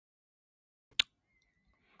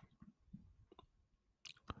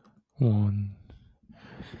One.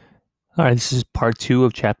 All right, this is part 2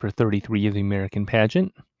 of chapter 33 of the American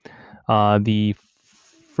Pageant. The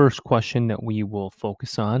first question that we will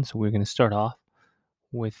focus on, so we're going to start off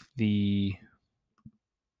with the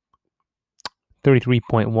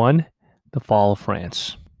 33.1, the fall of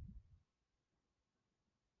France.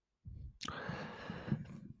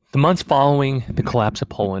 The months following the collapse of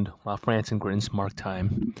Poland, while France and Britain's marked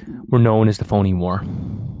time, were known as the Phony War.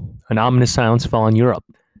 An ominous silence fell on Europe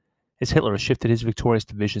as Hitler shifted his victorious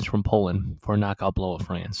divisions from Poland for a knockout blow at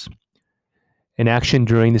France. Inaction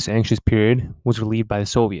during this anxious period was relieved by the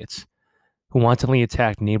Soviets, who wantonly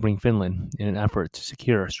attacked neighboring Finland in an effort to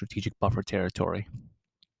secure strategic buffer territory.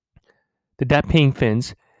 The debt-paying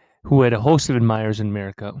Finns, who had a host of admirers in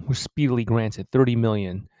America, were speedily granted $30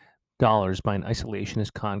 million by an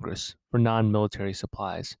isolationist Congress for non-military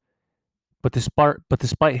supplies. But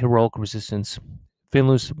despite heroic resistance,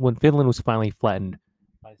 when Finland was finally flattened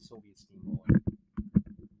by the Soviet steamroller.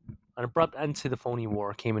 An abrupt end to the Phony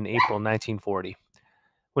War came in April 1940,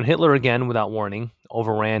 when Hitler again, without warning,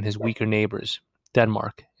 overran his weaker neighbors,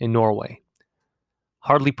 Denmark and Norway.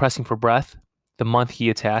 Hardly pressing for breath, the month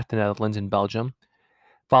he attacked the Netherlands and Belgium,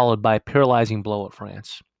 followed by a paralyzing blow at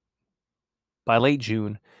France. By late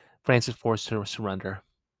June, France was forced to surrender,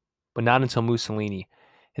 but not until Mussolini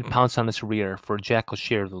had pounced on its rear for a jackal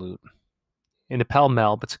share of the loot. In a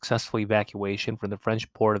pell-mell but successful evacuation from the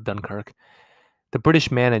French port of Dunkirk, the British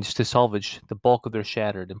managed to salvage the bulk of their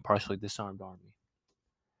shattered and partially disarmed army.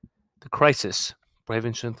 The crisis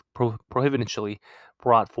providentially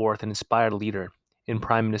brought forth an inspired leader in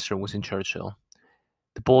Prime Minister Winston Churchill,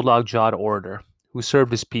 the bulldog-jawed orator who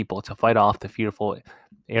served his people to fight off the fearful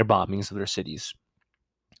air bombings of their cities.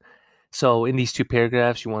 So in these two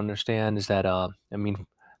paragraphs, you want to understand is that,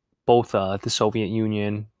 both the Soviet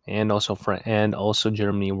Union and also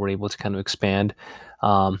Germany were able to kind of expand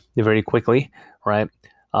very quickly, right?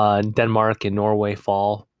 Denmark and Norway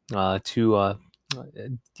fall to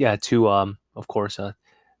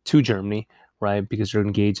Germany, right? Because they're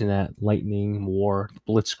engaged in that lightning war,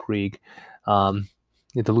 blitzkrieg. The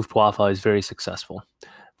Luftwaffe is very successful.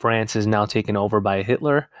 France is now taken over by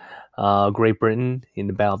Hitler. Great Britain, in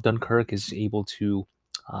the Battle of Dunkirk, is able to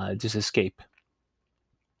just escape.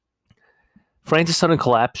 France's sudden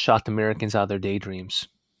collapse shocked Americans out of their daydreams.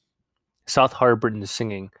 South Harbor is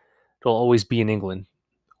singing, "It'll always be in England,"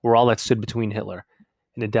 were all that stood between Hitler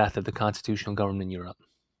and the death of the constitutional government in Europe.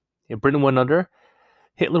 If Britain went under,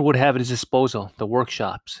 Hitler would have at his disposal the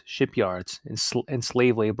workshops, shipyards, and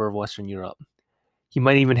slave labor of Western Europe. He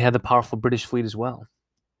might even have the powerful British fleet as well.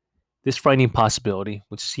 This frightening possibility,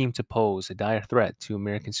 which seemed to pose a dire threat to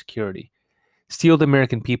American security, steeled the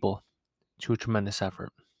American people to a tremendous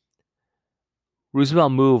effort.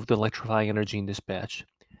 Roosevelt moved with electrifying energy and dispatch.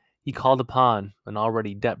 He called upon an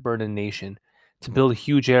already debt-burdened nation to build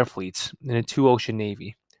huge air fleets and a two-ocean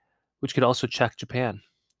navy, which could also check Japan.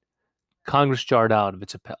 Congress jarred out of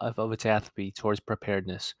its apathy towards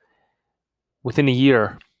preparedness. Within a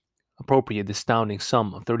year, appropriated the astounding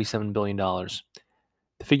sum of $37 billion.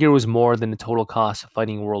 The figure was more than the total cost of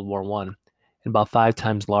fighting World War I and about 5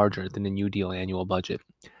 times larger than the New Deal annual budget.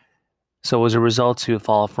 So as a result to the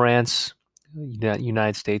fall of France, the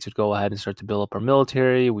United States would go ahead and start to build up our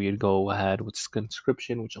military. We would go ahead with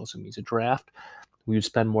conscription, which also means a draft. We would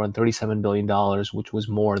spend more than $37 billion, which was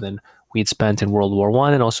more than we had spent in World War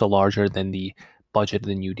I and also larger than the budget of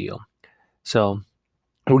the New Deal. So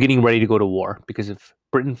we're getting ready to go to war because if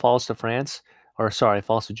Britain falls to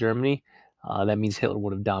falls to Germany, that means Hitler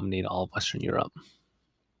would have dominated all of Western Europe.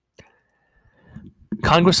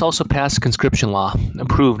 Congress also passed a conscription law,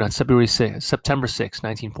 approved on September 6,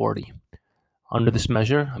 1940. Under this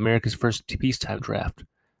measure, America's first peacetime draft,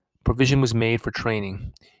 provision was made for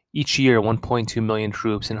training. Each year, 1.2 million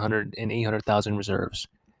troops and 800,000 reserves.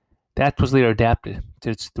 The act was later adapted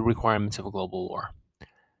to the requirements of a global war.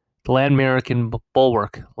 The land American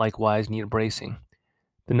bulwark likewise needed bracing.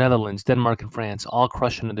 The Netherlands, Denmark, and France, all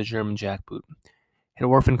crushed under the German jackboot, had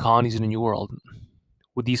orphan colonies in the New World.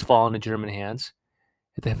 Would these fall into German hands?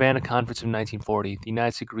 At the Havana Conference of 1940, the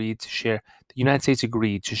United States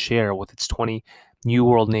agreed to share with its 20 New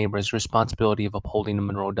World neighbors the responsibility of upholding the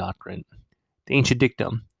Monroe Doctrine. The ancient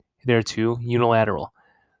dictum, thereto unilateral,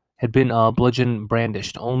 had been a bludgeon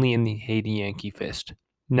brandished only in the Haiti Yankee fist.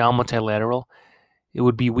 Now multilateral, it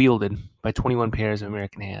would be wielded by 21 pairs of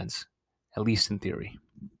American hands, at least in theory.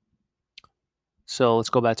 So let's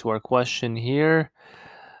go back to our question here.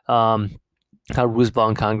 How Roosevelt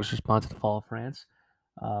and Congress respond to the fall of France.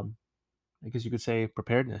 I guess you could say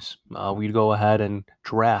preparedness. We'd go ahead and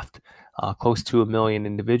draft close to 1 million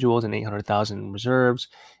individuals and 800,000 in reserves.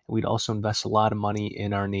 We'd also invest a lot of money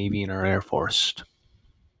in our Navy and our Air Force.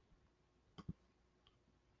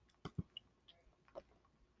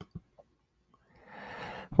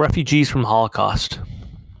 Refugees from Holocaust.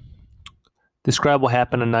 Describe what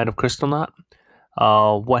happened on the night of Kristallnacht.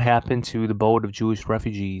 What happened to the boat of Jewish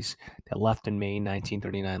refugees that left in May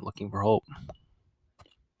 1939 looking for hope?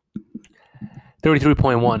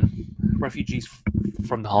 33.1 Refugees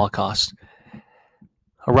from the Holocaust.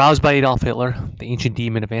 Aroused by Adolf Hitler, the ancient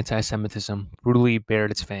demon of anti Semitism brutally bared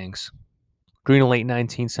its fangs. During the late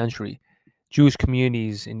 19th century, Jewish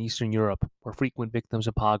communities in Eastern Europe were frequent victims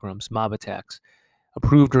of pogroms, mob attacks,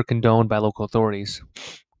 approved or condoned by local authorities.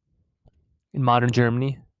 In modern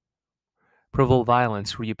Germany, provoked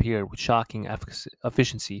violence reappeared with shocking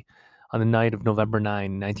efficiency on the night of November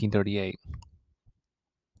 9, 1938.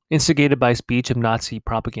 Instigated by a speech of Nazi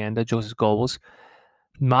propaganda, Joseph Goebbels,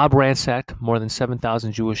 mob ransacked more than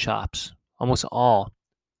 7,000 Jewish shops, almost all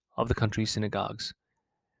of the country's synagogues.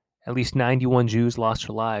 At least 91 Jews lost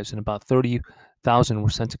their lives, and about 30,000 were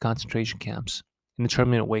sent to concentration camps in the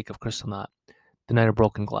turbulent wake of Kristallnacht, the night of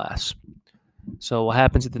broken glass. So what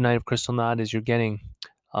happens at the night of Kristallnacht is you're getting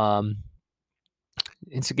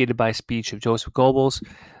instigated by a speech of Joseph Goebbels.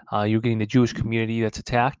 You're getting the Jewish community that's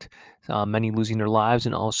attacked, many losing their lives,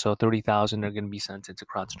 and also 30,000 are going to be sent into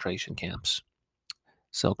concentration camps.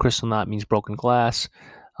 So Kristallnacht means broken glass.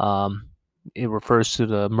 It refers to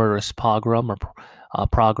the murderous pogrom, or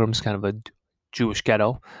pogroms, kind of a Jewish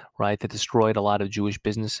ghetto, right, that destroyed a lot of Jewish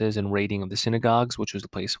businesses and raiding of the synagogues, which was the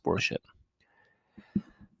place of worship.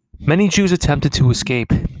 Many Jews attempted to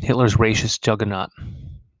escape Hitler's racist juggernaut.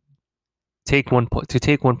 To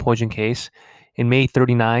take one Pageant case, in May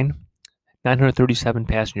 39, 937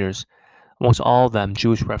 passengers, almost all of them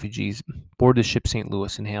Jewish refugees, boarded the ship St.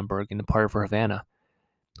 Louis in Hamburg and departed for Havana.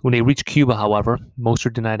 When they reached Cuba, however, most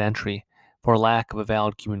were denied entry for a lack of a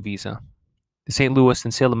valid Cuban visa. The St. Louis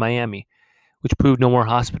then sailed to Miami, which proved no more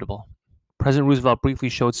hospitable. President Roosevelt briefly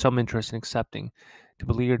showed some interest in accepting the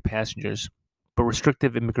beleaguered passengers, but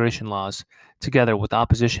restrictive immigration laws, together with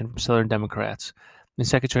opposition from Southern Democrats and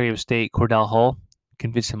Secretary of State Cordell Hull,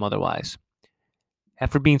 convinced him otherwise.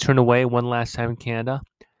 After being turned away one last time in Canada,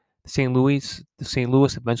 the St. Louis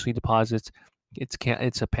eventually deposits its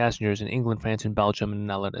passengers in England, France, and Belgium, and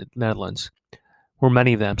the Netherlands, where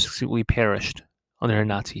many of them successfully perished under a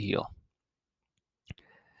Nazi heel.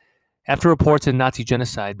 After reports of Nazi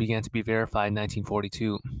genocide began to be verified in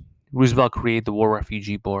 1942, Roosevelt created the War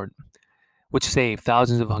Refugee Board, which saved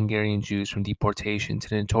thousands of Hungarian Jews from deportation to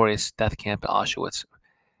the notorious death camp at Auschwitz.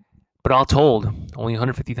 But all told, only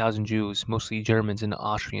 150,000 Jews, mostly Germans and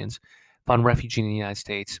Austrians, found refuge in the United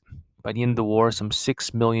States. By the end of the war, some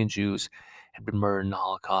 6 million Jews had been murdered in the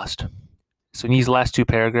Holocaust. So in these last two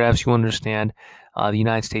paragraphs, you understand the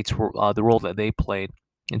United States, the role that they played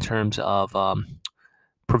in terms of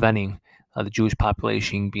preventing the Jewish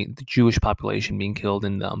population being killed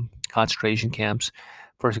in concentration camps.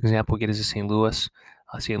 First example we get is the St. Louis.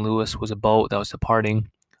 St. Louis was a boat that was departing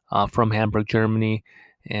from Hamburg, Germany,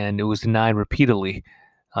 and it was denied repeatedly.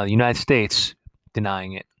 The United States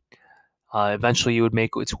denying it. Eventually, it would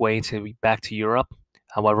make its way back to Europe.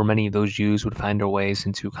 However, many of those Jews would find their ways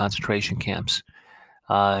into concentration camps.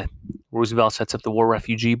 Roosevelt sets up the War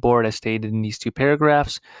Refugee Board, as stated in these two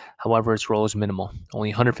paragraphs. However, its role is minimal. Only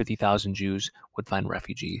 150,000 Jews would find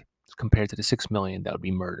refuge, compared to the 6 million that would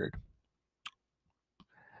be murdered.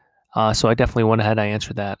 So I definitely went ahead. I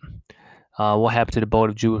answered that. What happened to the boat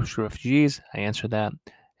of Jewish refugees? I answered that.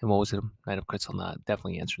 And what was the night of Kristallnacht?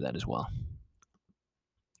 Definitely answered that as well.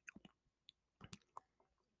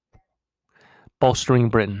 Bolstering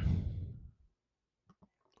Britain.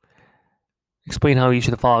 Explain how each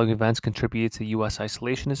of the following events contributed to U.S.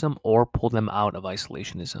 isolationism or pulled them out of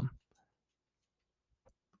isolationism.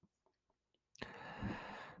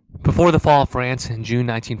 Before the fall of France in June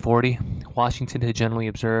 1940, Washington had generally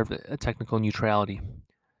observed a technical neutrality.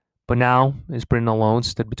 But now, as Britain alone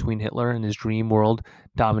stood between Hitler and his dream world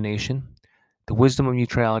domination, the wisdom of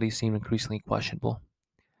neutrality seemed increasingly questionable.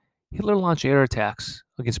 Hitler launched air attacks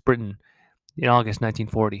against Britain in August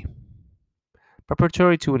 1940.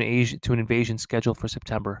 Preparatory to an invasion scheduled for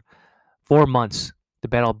September, 4 months, the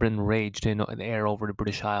Battle of Britain raged in the air over the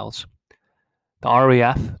British Isles. The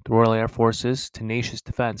RAF, the Royal Air Force's tenacious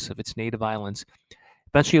defense of its native islands,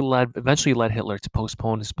 eventually led Hitler to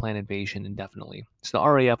postpone his planned invasion indefinitely. So the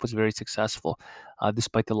RAF was very successful,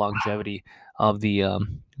 despite the longevity of the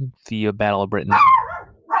Battle of Britain.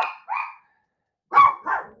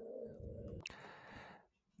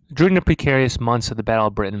 During the precarious months of the Battle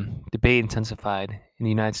of Britain, debate intensified in the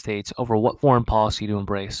United States over what foreign policy to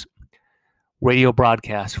embrace. Radio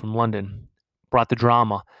broadcasts from London brought the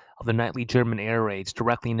drama of the nightly German air raids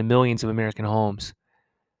directly into millions of American homes.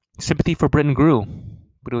 Sympathy for Britain grew,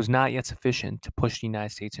 but it was not yet sufficient to push the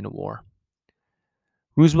United States into war.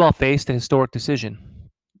 Roosevelt faced a historic decision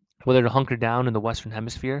whether to hunker down in the Western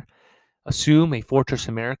Hemisphere, assume a fortress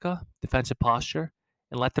America defensive posture,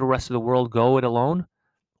 and let the rest of the world go it alone,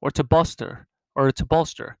 or to bolster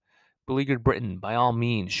beleaguered Britain by all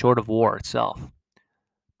means short of war itself.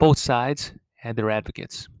 Both sides had their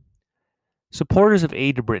advocates. Supporters of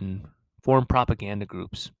aid to Britain formed propaganda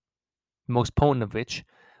groups, the most potent of which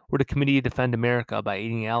were the Committee to Defend America by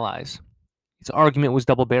Aiding Allies. Its argument was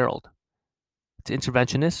double-barreled. To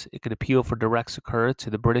interventionists, it could appeal for direct succor to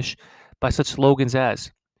the British by such slogans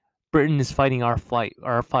as "Britain is fighting our fight."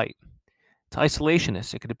 To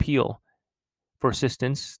isolationists, it could appeal for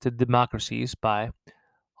assistance to democracies by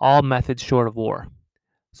all methods short of war,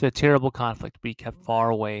 so a terrible conflict be kept far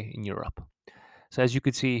away in Europe. So as you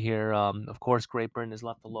can see here, of course, Great Britain is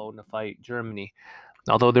left alone to fight Germany.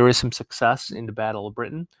 Although there is some success in the Battle of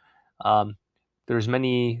Britain, um, there's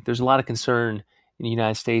a lot of concern in the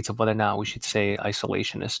United States of whether or not we should say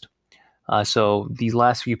isolationist. So these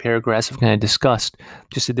last few paragraphs have kind of discussed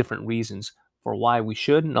just the different reasons for why we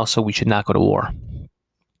should and also we should not go to war.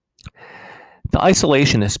 The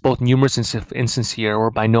isolationists, both numerous and insincere,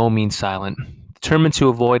 were by no means silent. Determined to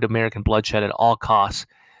avoid American bloodshed at all costs,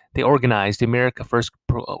 they organized the America First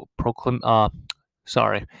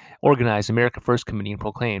Committee and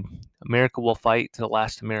proclaimed, "America will fight to the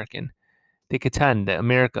last American." They contend that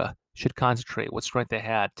America should concentrate what strength it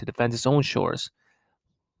had to defend its own shores,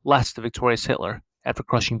 lest the victorious Hitler, after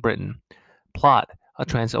crushing Britain, plot a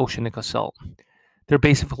transoceanic assault. Their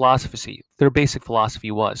basic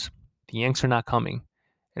philosophy was, "The Yanks are not coming,"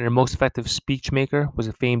 and their most effective speechmaker was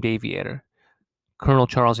a famed aviator, Colonel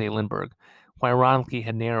Charles A. Lindbergh, who ironically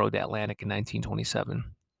had narrowed the Atlantic in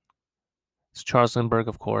 1927. So Charles Lindbergh,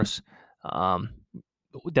 of course,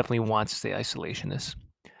 definitely wants to stay isolationist.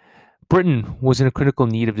 Britain was in a critical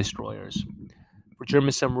need of destroyers, for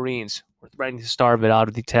German submarines were threatening to starve it out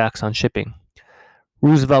of the tax on shipping.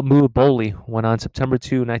 Roosevelt moved boldly when on September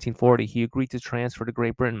 2, 1940, he agreed to transfer to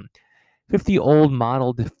Great Britain 50 old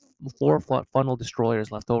model floor-funnel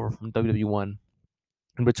destroyers left over from WW1.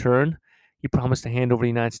 In return, he promised to hand over the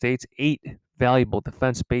United States 8 valuable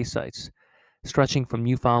defense base sites stretching from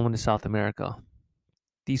Newfoundland to South America.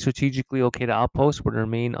 These strategically located outposts would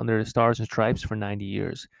remain under the Stars and Stripes for 90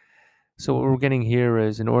 years. So what we're getting here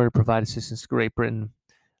is, in order to provide assistance to Great Britain,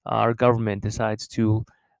 our government decides to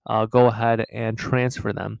go ahead and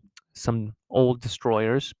transfer them some old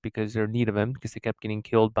destroyers because they're in need of them because they kept getting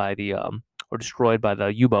killed by the or destroyed by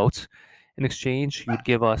the U-boats. In exchange, he would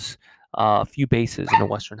give us a few bases in the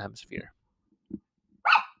Western Hemisphere.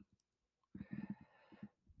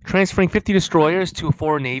 Transferring 50 destroyers to a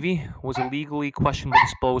foreign navy was a legally questionable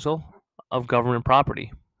disposal of government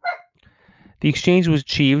property. The exchange was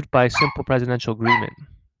achieved by a simple presidential agreement,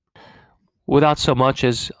 without so much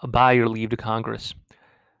as a by your leave to Congress.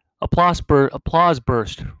 Applause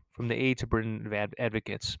burst from the aid to Britain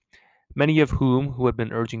advocates, many of whom had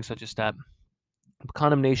been urging such a step.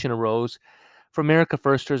 Condemnation arose from America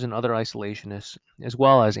Firsters and other isolationists, as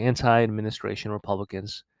well as anti-administration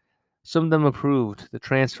Republicans. Some of them approved the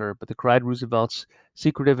transfer, but decried Roosevelt's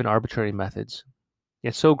secretive and arbitrary methods.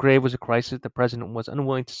 Yet so grave was the crisis, the president was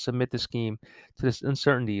unwilling to submit the scheme to the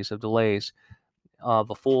uncertainties of delays of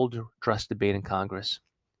a full-dress debate in Congress.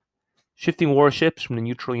 Shifting warships from the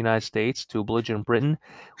neutral United States to a belligerent Britain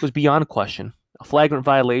was beyond question, a flagrant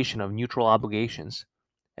violation of neutral obligations.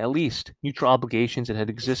 At least, neutral obligations that had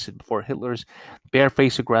existed before Hitler's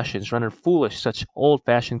barefaced aggressions rendered foolish such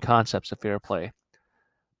old-fashioned concepts of fair play.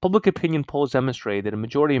 Public opinion polls demonstrated that a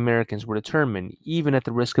majority of Americans were determined, even at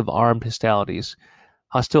the risk of armed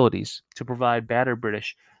hostilities, to provide battered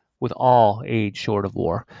British with all aid short of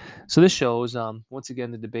war. So this shows, once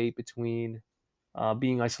again, the debate between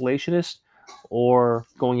being isolationist or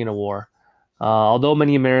going into war. Although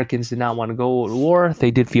many Americans did not want to go to war,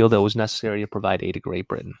 they did feel that it was necessary to provide aid to Great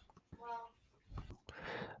Britain.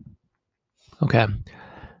 Okay.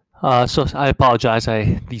 So I apologize.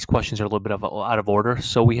 These questions are a little bit out of order.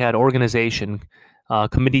 So we had organization,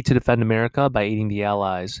 Committee to Defend America by Aiding the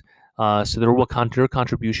Allies. So their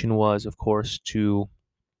contribution was, of course, to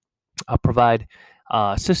provide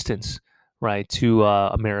assistance, right, to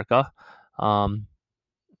America,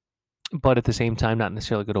 but at the same time not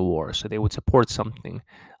necessarily go to war. So they would support something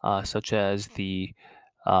such as the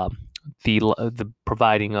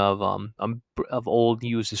providing of old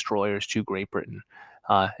used destroyers to Great Britain.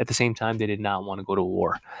 At the same time, they did not want to go to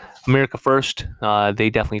war. America first, they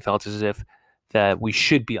definitely felt as if that we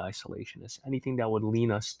should be isolationists. Anything that would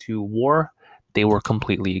lean us to war, they were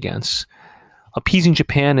completely against. Appeasing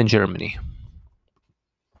Japan and Germany.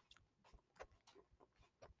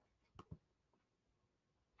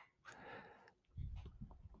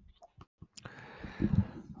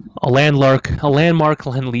 A landmark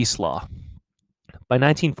Lend-Lease law. By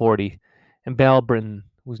 1940, and Britain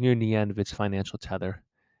was near the end of its financial tether.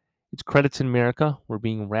 Its credits in America were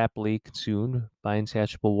being rapidly consumed by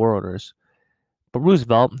insatiable war orders. But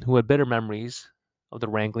Roosevelt, who had bitter memories of the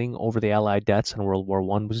wrangling over the Allied debts in World War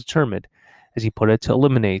I, was determined, as he put it, to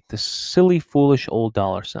eliminate the silly, foolish old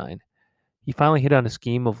dollar sign. He finally hit on a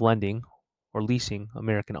scheme of lending or leasing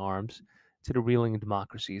American arms to the reeling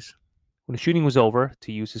democracies. When the shooting was over,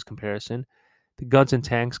 to use his comparison, the guns and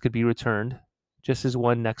tanks could be returned, just as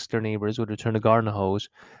one next door neighbors would return a garden hose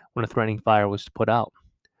when a threatening fire was put out.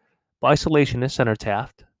 But isolationist Senator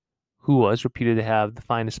Taft, who was reputed to have the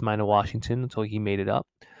finest mind of Washington until he made it up,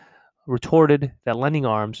 retorted that lending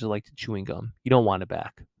arms is like chewing gum. You don't want it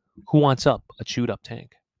back. Who wants up a chewed up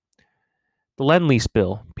tank? The Lend-Lease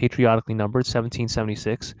Bill, patriotically numbered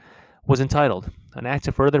 1776, was entitled An Act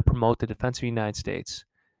to Further Promote the Defense of the United States.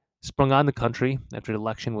 Sprung on the country after the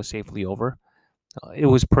election was safely over, it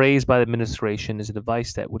was praised by the administration as a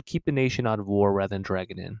device that would keep the nation out of war rather than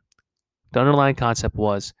drag it in. The underlying concept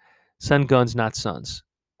was send guns, not sons,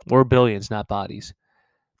 or billions, not bodies.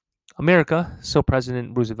 America, so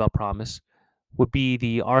President Roosevelt promised, would be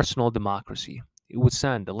the arsenal of democracy. It would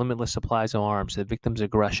send a limitless supplies of arms to the victims of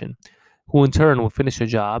aggression, who in turn would finish the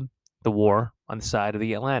job, the war, on the side of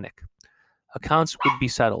the Atlantic. Accounts would be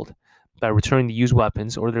settled by returning the used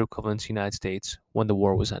weapons or their equivalents to the United States when the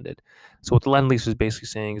war was ended. So what the Lend-Lease was basically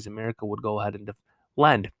saying is America would go ahead and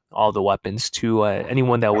lend all the weapons to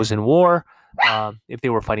anyone that was in war if they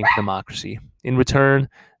were fighting for democracy. In return,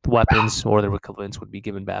 the weapons or their equivalents would be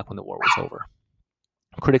given back when the war was over.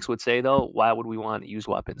 Critics would say, though, why would we want to use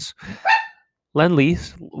weapons?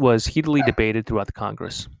 Lend-Lease was heatedly debated throughout the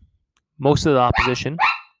Congress. Most of the opposition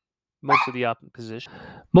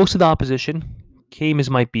came as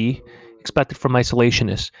might be expected from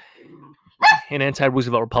isolationists and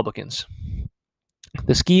anti-Roosevelt Republicans.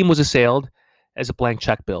 The scheme was assailed as a blank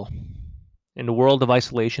check bill. In the world of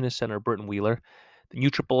isolationists, Senator Burton Wheeler, the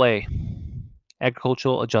new AAA,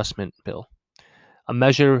 Agricultural Adjustment Bill, a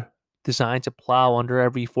measure designed to plow under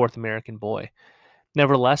every fourth American boy.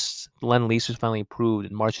 Nevertheless, the Lend-Lease was finally approved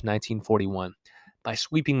in March 1941 by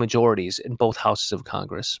sweeping majorities in both houses of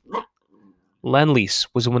Congress. Lend-Lease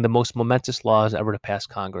was one of the most momentous laws ever to pass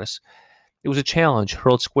Congress. It was a challenge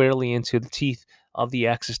hurled squarely into the teeth of the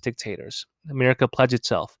Axis dictators. America pledged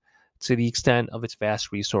itself, to the extent of its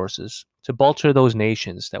vast resources, to bolster those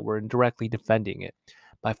nations that were indirectly defending it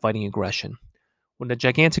by fighting aggression. When the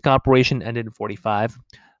gigantic operation ended in 1945,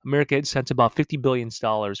 America had sent about $50 billion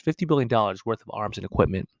worth of arms and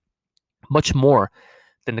equipment, much more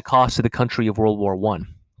than the cost of the country of World War I.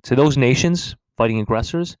 To those nations fighting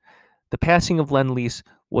aggressors, the passing of Lend-Lease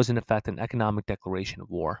was in effect an economic declaration of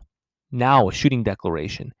war. Now a shooting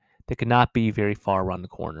declaration that could not be very far around the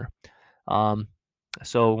corner.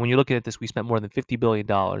 So when you're looking at this, we spent more than $50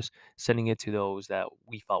 billion sending it to those that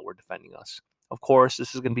we felt were defending us. Of course,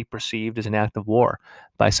 this is going to be perceived as an act of war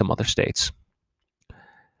by some other states.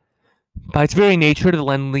 By its very nature, the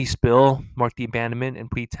Lend-Lease Bill marked the abandonment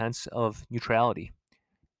and pretense of neutrality.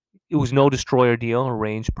 It was no destroyer deal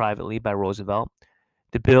arranged privately by Roosevelt.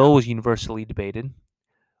 The bill was universally debated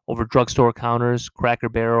over drugstore counters, cracker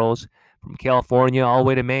barrels, from California all the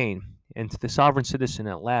way to Maine, and the sovereign citizen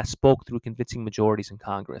at last spoke through convincing majorities in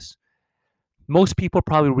Congress. Most people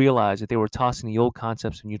probably realized that they were tossing the old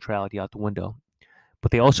concepts of neutrality out the window,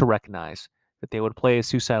 but they also recognized that they would play a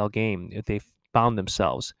suicidal game if they found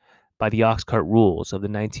themselves by the ox cart rules of the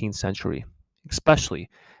 19th century, especially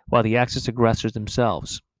while the Axis aggressors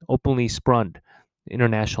themselves openly spurned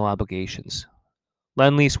international obligations.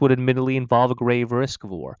 Lend-Lease would admittedly involve a grave risk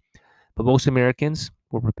of war, but most Americans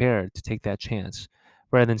were prepared to take that chance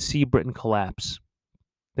rather than see Britain collapse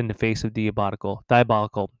in the face of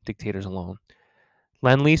diabolical dictators alone.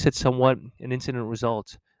 Lend-Lease had somewhat an incident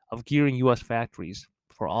result of gearing U.S. factories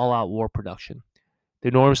for all-out war production. The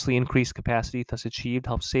enormously increased capacity thus achieved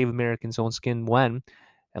helped save Americans' own skin when,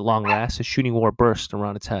 at long last, a shooting war burst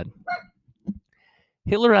around its head.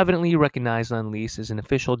 Hitler evidently recognized Lend-Lease as an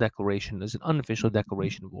unofficial declaration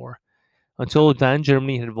of war. Until then,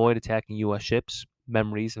 Germany had avoided attacking U.S. ships.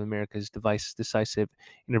 Memories of America's decisive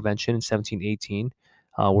intervention in 1718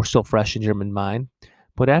 were still fresh in German mind.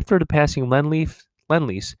 But after the passing of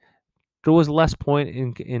Lend-Lease, there was less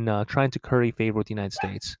point in trying to curry favor with the United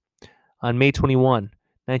States. On May 21,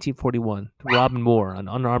 1941, the Robin Moore, an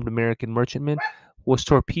unarmed American merchantman, was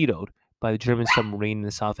torpedoed by the German submarine in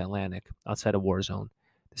the South Atlantic outside a war zone.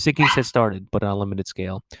 The sinkings had started, but on a limited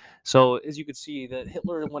scale. So, as you can see, that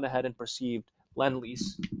Hitler went ahead and perceived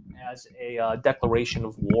Lend-Lease as a declaration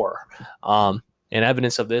of war. And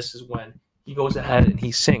evidence of this is when he goes ahead and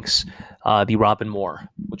he sinks the Robin Moore,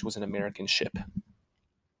 which was an American ship.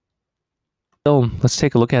 So let's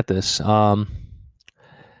take a look at this.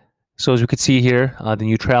 So as we could see here, the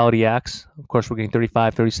neutrality acts, of course, we're getting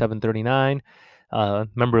 35, 37, 39.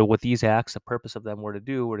 Remember what these acts, the purpose of them were to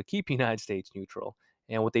do, were to keep the United States neutral.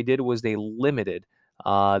 And what they did was they limited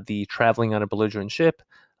the traveling on a belligerent ship,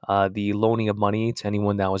 the loaning of money to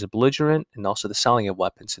anyone that was a belligerent, and also the selling of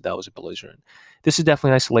weapons to that was a belligerent. This is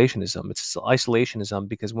definitely isolationism. It's isolationism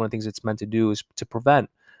because one of the things it's meant to do is to prevent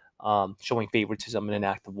showing favoritism in an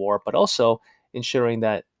act of war, but also ensuring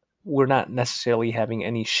that we're not necessarily having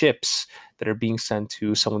any ships that are being sent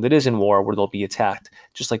to someone that is in war where they'll be attacked,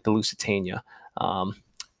 just like the Lusitania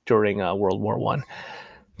during World War I.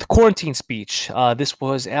 The quarantine speech. This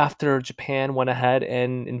was after Japan went ahead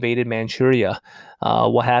and invaded Manchuria.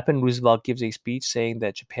 What happened? Roosevelt gives a speech saying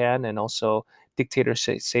that Japan and also dictator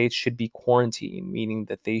states should be quarantined, meaning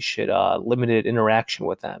that they should limited interaction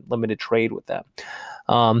with them, limited trade with them.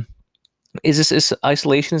 Is this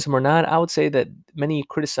isolationism or not? I would say that many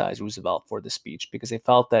criticized Roosevelt for this speech because they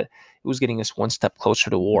felt that it was getting us one step closer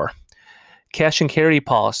to war. Cash and carry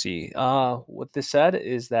policy. What this said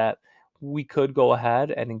is that we could go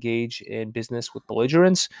ahead and engage in business with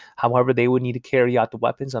belligerents. However, they would need to carry out the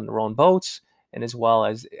weapons on their own boats, and as well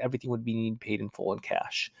as everything would be paid in full in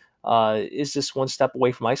cash. Is this one step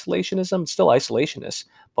away from isolationism? It's still isolationist,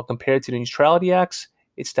 but compared to the neutrality acts,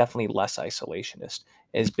 it's definitely less isolationist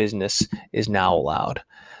as business is now allowed.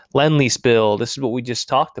 Lend-Lease bill. This is what we just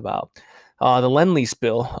talked about. The Lend-Lease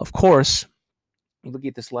bill, of course, you look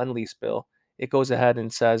at this Lend-Lease bill, it goes ahead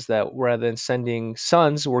and says that rather than sending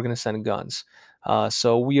sons, we're going to send guns.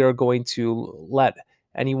 So we are going to let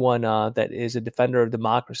anyone that is a defender of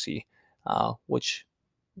democracy, which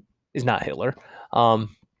is not Hitler,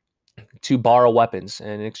 to borrow weapons,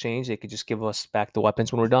 and in exchange they could just give us back the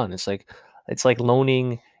weapons when we're done. It's like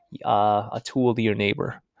loaning a tool to your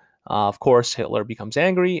neighbor. Of course, Hitler becomes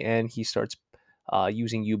angry and he starts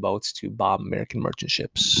using U-boats to bomb American merchant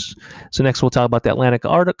ships. So next we'll talk about the Atlantic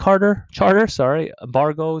Charter,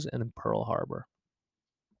 embargoes, and Pearl Harbor.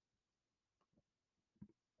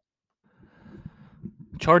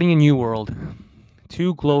 Charting a new world.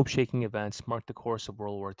 Two globe-shaking events marked the course of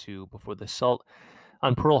World War II before the assault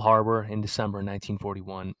on Pearl Harbor in December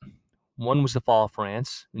 1941. One was the fall of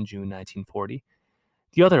France in June 1940.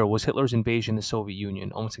 The other was Hitler's invasion of the Soviet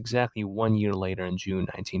Union almost exactly 1 year later in June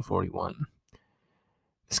 1941.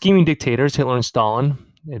 The scheming dictators, Hitler and Stalin,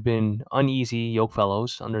 had been uneasy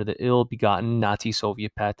yokefellows under the ill-begotten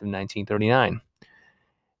Nazi-Soviet Pact of 1939.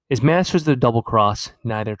 As masters of the double cross,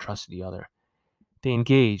 neither trusted the other. They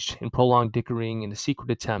engaged in prolonged dickering in a secret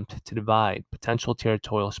attempt to divide potential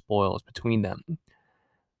territorial spoils between them.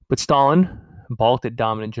 But Stalin balked at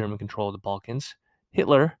dominant German control of the Balkans.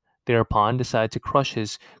 Hitler thereupon decided to crush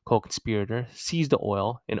his co-conspirator, seize the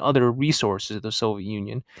oil and other resources of the Soviet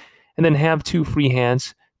Union, and then have two free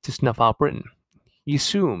hands to snuff out Britain. He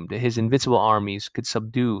assumed that his invincible armies could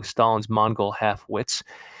subdue Stalin's Mongol half-wits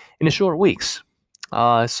in a short weeks.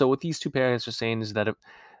 So what these two paragraphs are saying is that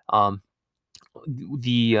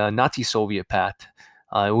the Nazi-Soviet pact,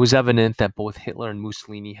 it was evident that both Hitler and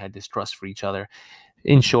Mussolini had distrust for each other.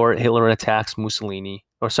 In short, Hitler and Stalin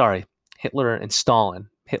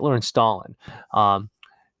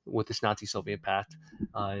with this Nazi-Soviet pact.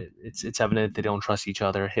 It's evident they don't trust each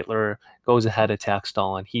other. Hitler goes ahead, attacks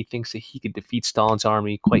Stalin. He thinks that he could defeat Stalin's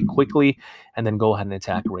army quite quickly and then go ahead and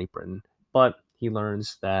attack Great Britain. But he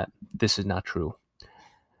learns that this is not true.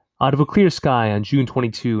 Out of a clear sky on June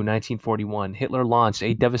 22, 1941, Hitler launched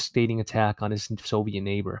a devastating attack on his Soviet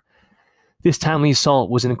neighbor. This timely assault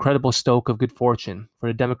was an incredible stroke of good fortune for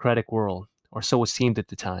the democratic world, or so it seemed at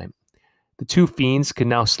the time. The two fiends could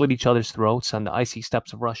now slit each other's throats on the icy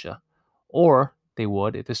steppes of Russia, or they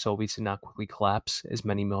would if the Soviets did not quickly collapse, as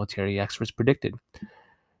many military experts predicted.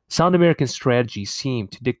 Sound American strategy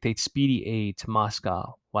seemed to dictate speedy aid to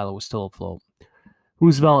Moscow while it was still afloat.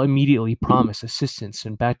 Roosevelt immediately promised assistance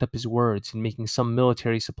and backed up his words in making some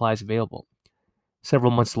military supplies available. Several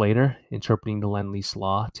months later, interpreting the Lend-Lease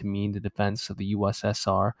law to mean the defense of the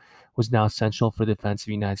USSR was now essential for the defense of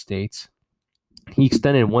the United States, he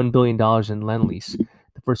extended $1 billion in Lend-Lease,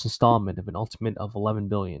 the first installment of an ultimate of $11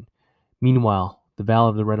 billion. Meanwhile, The valor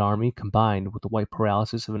of the Red Army, combined with the white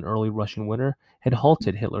paralysis of an early Russian winter, had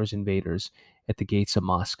halted Hitler's invaders at the gates of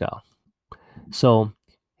Moscow. So,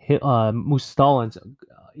 Stalin's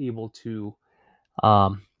able to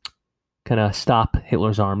um, kind of stop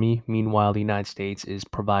Hitler's army. Meanwhile, the United States is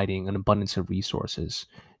providing an abundance of resources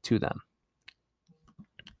to them.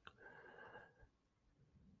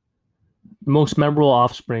 The most memorable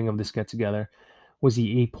offspring of this get-together was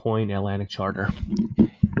the 8-point Atlantic Charter.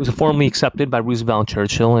 It was formally accepted by Roosevelt and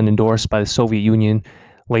Churchill and endorsed by the Soviet Union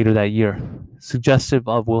later that year. Suggestive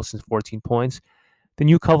of Wilson's 14 points, the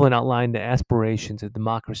new covenant outlined the aspirations of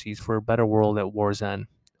democracies for a better world at war's end,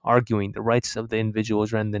 arguing the rights of the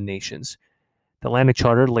individuals rather than nations. The Atlantic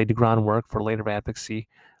Charter laid the groundwork for later advocacy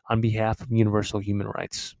on behalf of universal human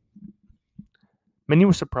rights. Many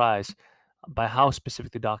were surprised by how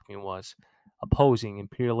specific the document was, opposing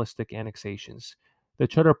imperialistic annexations. The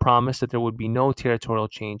charter promised that there would be no territorial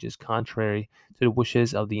changes contrary to the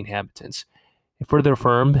wishes of the inhabitants. It further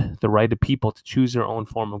affirmed the right of people to choose their own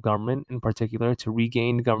form of government, in particular to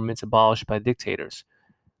regain governments abolished by dictators.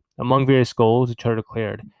 Among various goals, the charter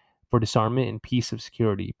declared for disarmament and peace of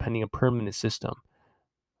security, pending a permanent system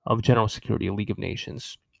of general security, a League of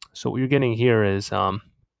Nations. So what you're getting here is that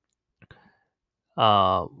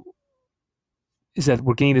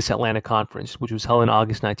we're getting this Atlanta conference, which was held in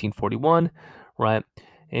August 1941, right?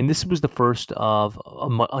 And this was the first of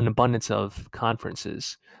an abundance of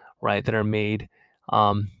conferences, right, that are made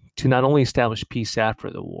to not only establish peace after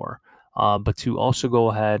the war, but to also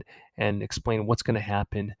go ahead and explain what's going to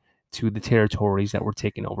happen to the territories that were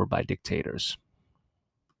taken over by dictators.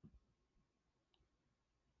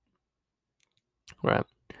 Right.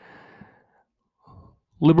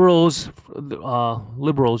 Liberals,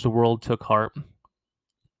 the world took heart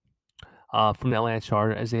from the Atlanta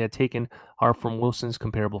Charter as they had taken heart from Wilson's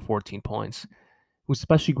comparable 14 points. It was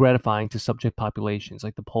especially gratifying to subject populations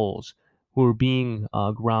like the Poles, who were being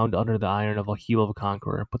ground under the iron of a heel of a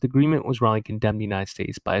conqueror, but the agreement was roundly condemned the United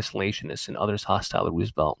States by isolationists and others hostile to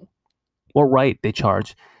Roosevelt. What right, they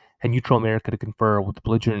charged, had neutral America to confer with the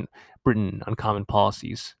belligerent Britain on common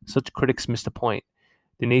policies? Such critics missed the point.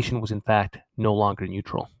 The nation was, in fact, no longer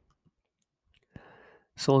neutral.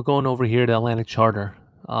 So going over here to Atlantic Charter,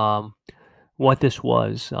 what this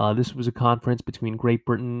was a conference between Great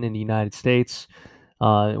Britain and the United States.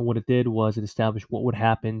 What it did was it established what would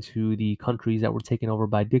happen to the countries that were taken over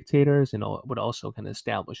by dictators, and would also kind of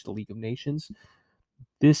establish the League of Nations.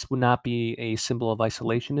 This would not be a symbol of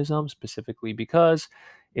isolationism, specifically because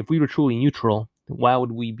if we were truly neutral, why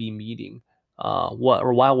would we be meeting?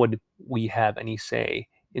 Why would we have any say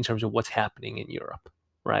in terms of what's happening in Europe,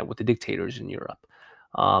 right, with the dictators in Europe?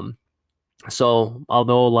 So,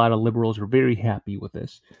 although a lot of liberals were very happy with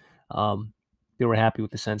this, they were happy with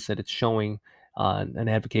the sense that it's showing an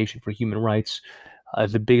advocacy for human rights.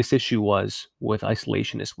 The biggest issue was with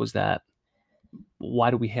isolationists was that why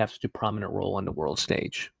do we have such a prominent role on the world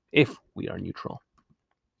stage if we are neutral?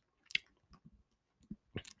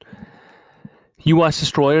 U.S.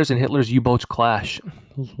 destroyers and Hitler's U-boats clash.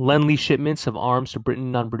 Lend-Lease shipments of arms to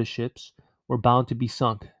Britain on British ships were bound to be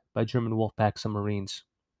sunk by German Wolfpack submarines.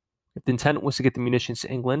 If the intent was to get the munitions to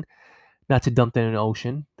England, not to dump them in the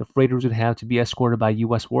ocean, the freighters would have to be escorted by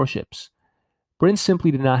U.S. warships. Britain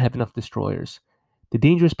simply did not have enough destroyers. The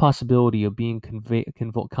dangerous possibility of being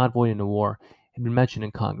convoyed in a war had been mentioned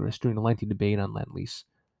in Congress during the lengthy debate on Lend-Lease,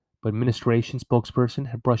 but administration spokesperson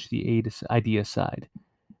had brushed the idea aside.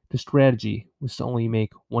 The strategy was to only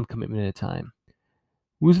make one commitment at a time.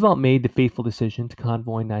 Roosevelt made the fateful decision to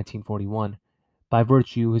convoy in 1941. By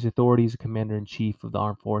virtue of his authority as a commander-in-chief of the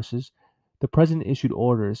armed forces, the president issued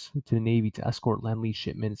orders to the Navy to escort Lend-Lease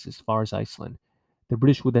shipments as far as Iceland. The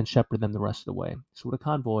British would then shepherd them the rest of the way. So what a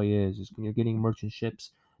convoy is when you're getting merchant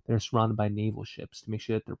ships that are surrounded by naval ships to make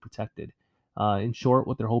sure that they're protected. In short,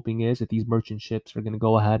 what they're hoping is that these merchant ships are going to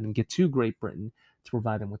go ahead and get to Great Britain to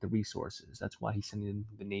provide them with the resources. That's why he's sending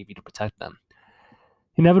the Navy to protect them.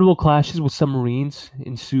 Inevitable clashes with submarines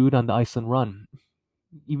ensued on the Iceland run.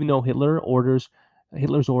 Even though Hitler's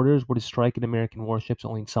orders were to strike at American warships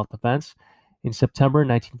only in self-defense, in September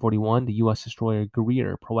 1941, the U.S. destroyer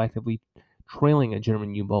Guerrier, proactively trailing a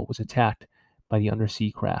German U-boat, was attacked by the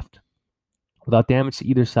undersea craft. Without damage to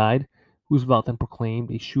either side, Roosevelt then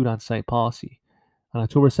proclaimed a shoot-on-sight policy. On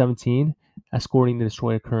October 17, escorting the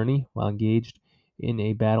destroyer Kearney while engaged in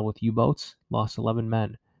a battle with U-boats, lost 11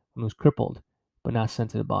 men and was crippled, but not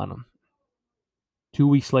sent to the bottom. 2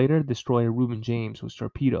 weeks later, the destroyer Reuben James was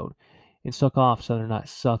torpedoed and struck off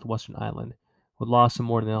southwestern Ireland, with loss of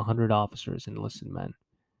more than 100 officers and enlisted men.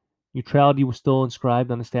 Neutrality was still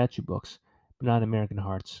inscribed on the statute books, but not in American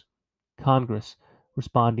hearts. Congress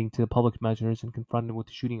responding to the public measures and confronted with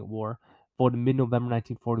the shooting at war, voted mid-November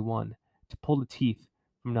 1941 to pull the teeth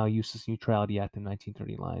from now useless Neutrality Act of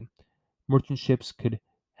 1939. Merchant ships could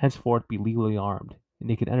henceforth be legally armed, and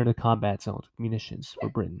they could enter the combat zones with munitions for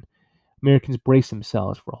Britain. Americans braced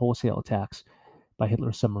themselves for wholesale attacks by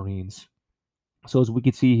Hitler's submarines. So as we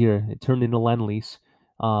can see here, it turned into Lend-Lease,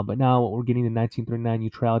 but now what we're getting, the 1939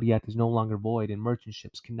 Neutrality Act is no longer void, and merchant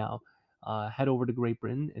ships can now head over to Great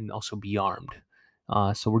Britain and also be armed.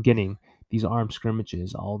 So we're getting these armed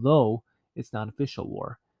skirmishes, although it's not official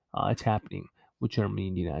war. It's happening with Germany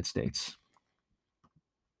and the United States.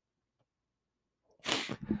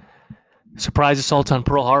 Surprise assault on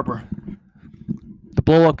Pearl Harbor. The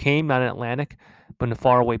blow-up came not in Atlantic, but in the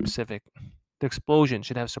faraway Pacific. The explosion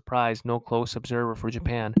should have surprised no close observer for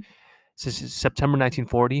Japan, since September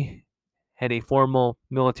 1940 had a formal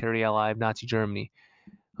military ally of Nazi Germany,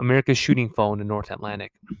 America's shooting foe in the North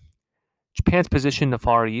Atlantic. Japan's position in the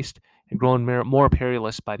Far East had grown more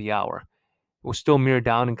perilous by the hour. It was still mirrored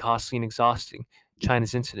down and costly and exhausting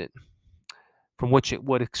China's incident, from which it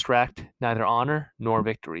would extract neither honor nor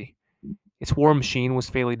victory. Its war machine was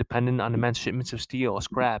fatally dependent on immense shipments of steel,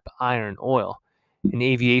 scrap, iron, oil, and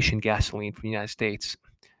aviation gasoline from the United States.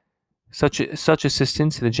 Such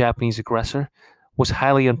assistance to the Japanese aggressor was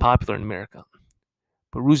highly unpopular in America,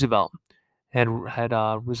 but Roosevelt had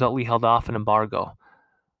resolutely held off an embargo,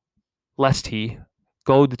 lest he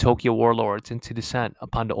goad the Tokyo warlords into descent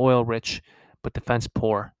upon the oil-rich but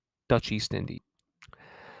defense-poor Dutch East Indies.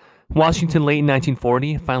 Washington, late in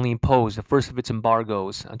 1940, finally imposed the first of its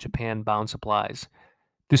embargoes on Japan-bound supplies.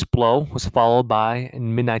 This blow was followed by,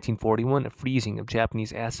 in mid-1941, a freezing of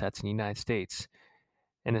Japanese assets in the United States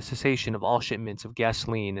and a cessation of all shipments of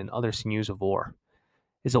gasoline and other sinews of war.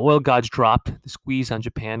 As the oil gods dropped, the squeeze on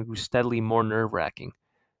Japan grew steadily more nerve-wracking.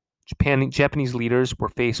 Japanese leaders were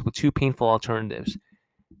faced with two painful alternatives.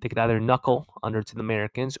 They could either knuckle under to the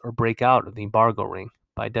Americans or break out of the embargo ring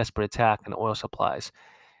by a desperate attack on oil supplies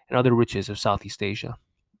and other riches of Southeast Asia.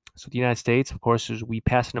 So the United States, of course, we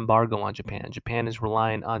passed an embargo on Japan. Japan is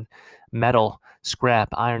relying on metal, scrap,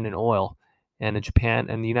 iron, and oil. And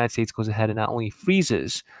the United States goes ahead and not only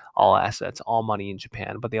freezes all assets, all money in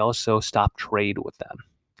Japan, but they also stop trade with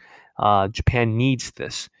them. Japan needs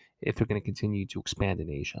this if they're going to continue to expand in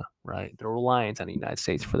Asia, right? They're reliant on the United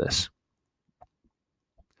States for this.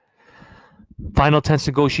 Final tense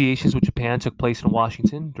negotiations with Japan took place in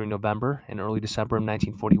Washington during November and early December of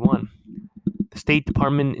 1941. The State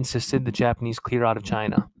Department insisted the Japanese clear out of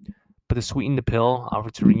China, but to sweeten the pill,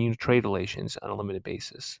 offered to renew trade relations on a limited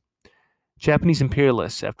basis. Japanese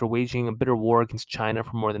imperialists, after waging a bitter war against China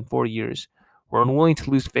for more than 40 years, were unwilling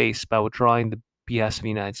to lose face by withdrawing the behest of the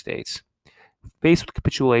United States. Faced with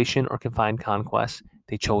capitulation or confined conquest,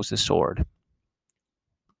 they chose the sword.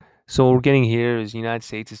 So what we're getting here is the United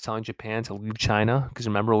States is telling Japan to leave China, because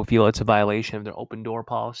remember, we feel it's a violation of their open door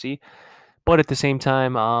policy. But at the same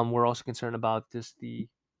time, we're also concerned about the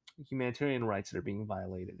humanitarian rights that are being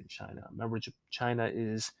violated in China. Remember, China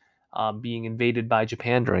is being invaded by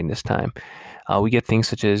Japan during this time. We get things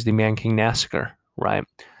such as the Nanking Massacre, right?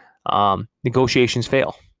 Negotiations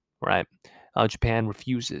fail, right? Japan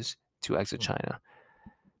refuses to exit China.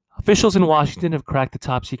 Officials in Washington have cracked the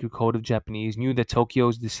top secret code of Japanese, knew that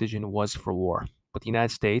Tokyo's decision was for war. But the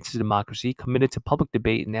United States, as a democracy committed to public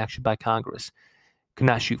debate and action by Congress, could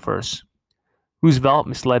not shoot first. Roosevelt,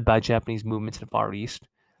 misled by Japanese movements in the Far East,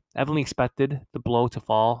 evidently expected the blow to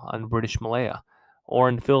fall on British Malaya or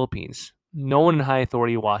in the Philippines. No one in high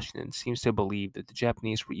authority in Washington seems to believe that the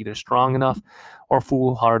Japanese were either strong enough or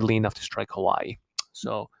foolhardy enough to strike Hawaii.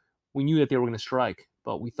 So we knew that they were going to strike,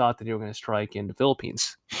 but we thought that they were going to strike in the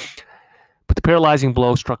Philippines. But the paralyzing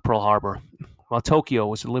blow struck Pearl Harbor. While Tokyo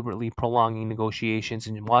was deliberately prolonging negotiations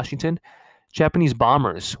in Washington, Japanese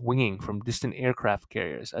bombers winging from distant aircraft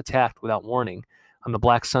carriers attacked without warning on the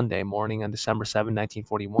Black Sunday morning on December 7,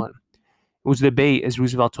 1941. It was a debate, as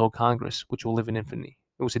Roosevelt told Congress, which will live in infamy.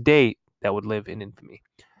 It was a day that would live in infamy.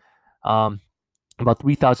 About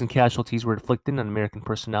 3,000 casualties were inflicted on American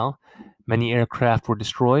personnel. Many aircraft were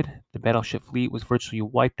destroyed. The battleship fleet was virtually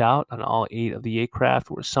wiped out, and all 8 of the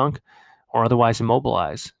aircraft were sunk or otherwise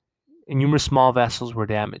immobilized. And numerous small vessels were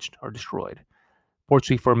damaged or destroyed.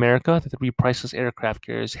 Fortunately for America, the 3 priceless aircraft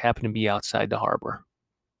carriers happened to be outside the harbor.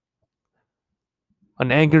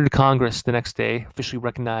 An angered Congress the next day officially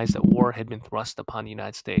recognized that war had been thrust upon the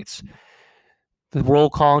United States. The roll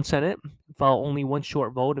call in Senate followed only one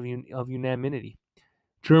short vote of unanimity.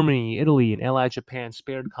 Germany, Italy, and allied Japan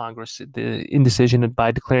spared Congress the indecision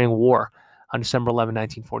by declaring war on December 11,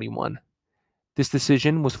 1941. This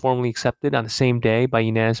decision was formally accepted on the same day by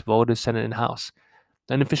unanimous vote of Senate and House.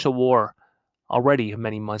 The unofficial war already of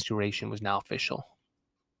many months' duration, was now official.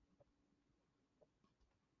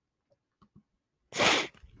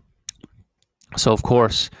 So, of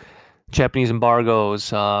course, Japanese embargoes.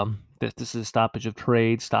 This is a stoppage of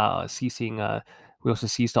trade, ceasing. We also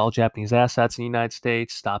seized all Japanese assets in the United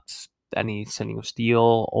States, stopped any sending of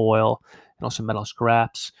steel, oil, and also metal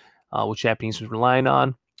scraps, which Japanese was relying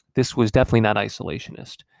on. This was definitely not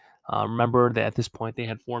isolationist. Remember that at this point they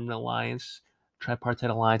had formed an alliance, tripartite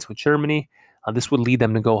alliance with Germany. This would lead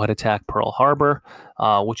them to go ahead and attack Pearl Harbor,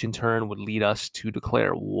 which in turn would lead us to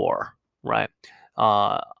declare war, right,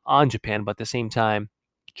 on Japan. But at the same time,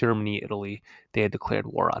 Germany, Italy, they had declared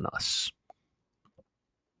war on us.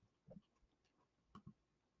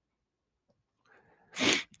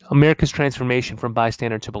 America's transformation from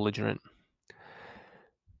bystander to belligerent.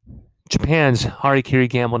 Japan's Harikiri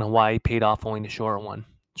gamble in Hawaii paid off only to shore one.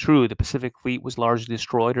 True, the Pacific Fleet was largely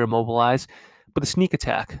destroyed or immobilized, but the sneak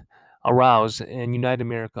attack aroused and united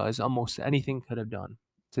America as almost anything could have done.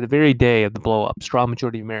 To the very day of the blowup, a strong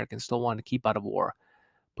majority of Americans still wanted to keep out of war.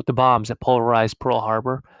 But the bombs that pulverized Pearl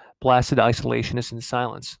Harbor blasted isolationists into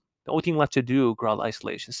silence. The only thing left to do, growled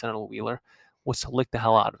isolationist Senator Wheeler, was to lick the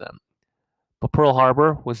hell out of them. But Pearl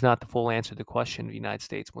Harbor was not the full answer to the question if the United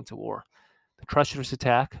States went to war. The treacherous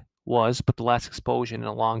attack was but the last explosion in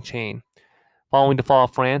a long chain. Following the fall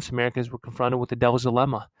of France, Americans were confronted with the devil's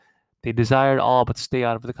dilemma. They desired all but to stay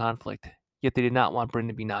out of the conflict, yet they did not want Britain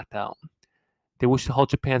to be knocked out. They wished to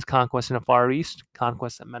halt Japan's conquest in the Far East,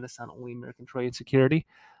 conquest that menaced not only American trade and security,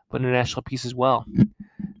 but international peace as well.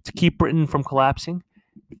 To keep Britain from collapsing,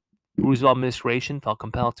 the Roosevelt administration felt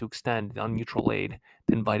compelled to extend unneutral aid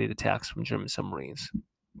to invited attacks from German submarines.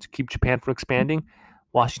 To keep Japan from expanding,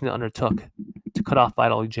 Washington undertook to cut off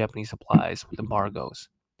vital Japanese supplies with embargoes.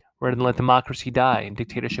 Rather than let democracy die and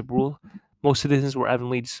dictatorship rule, most citizens were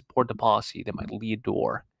evidently to support the policy that might lead to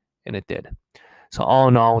war, and it did. So all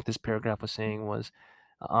in all, what this paragraph was saying was,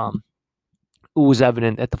 it was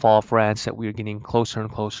evident at the fall of France that we were getting closer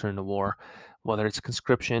and closer into war, whether it's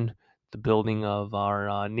conscription, the building of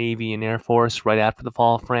our Navy and Air Force right after the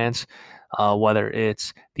fall of France, whether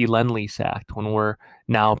it's the Lend-Lease Act when we're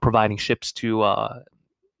now providing ships to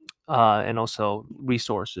and also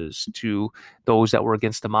resources to those that were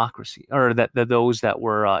against democracy, or that those that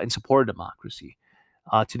were in support of democracy,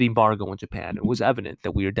 to the embargo in Japan. It was evident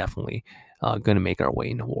that we are definitely going to make our way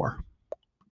into war.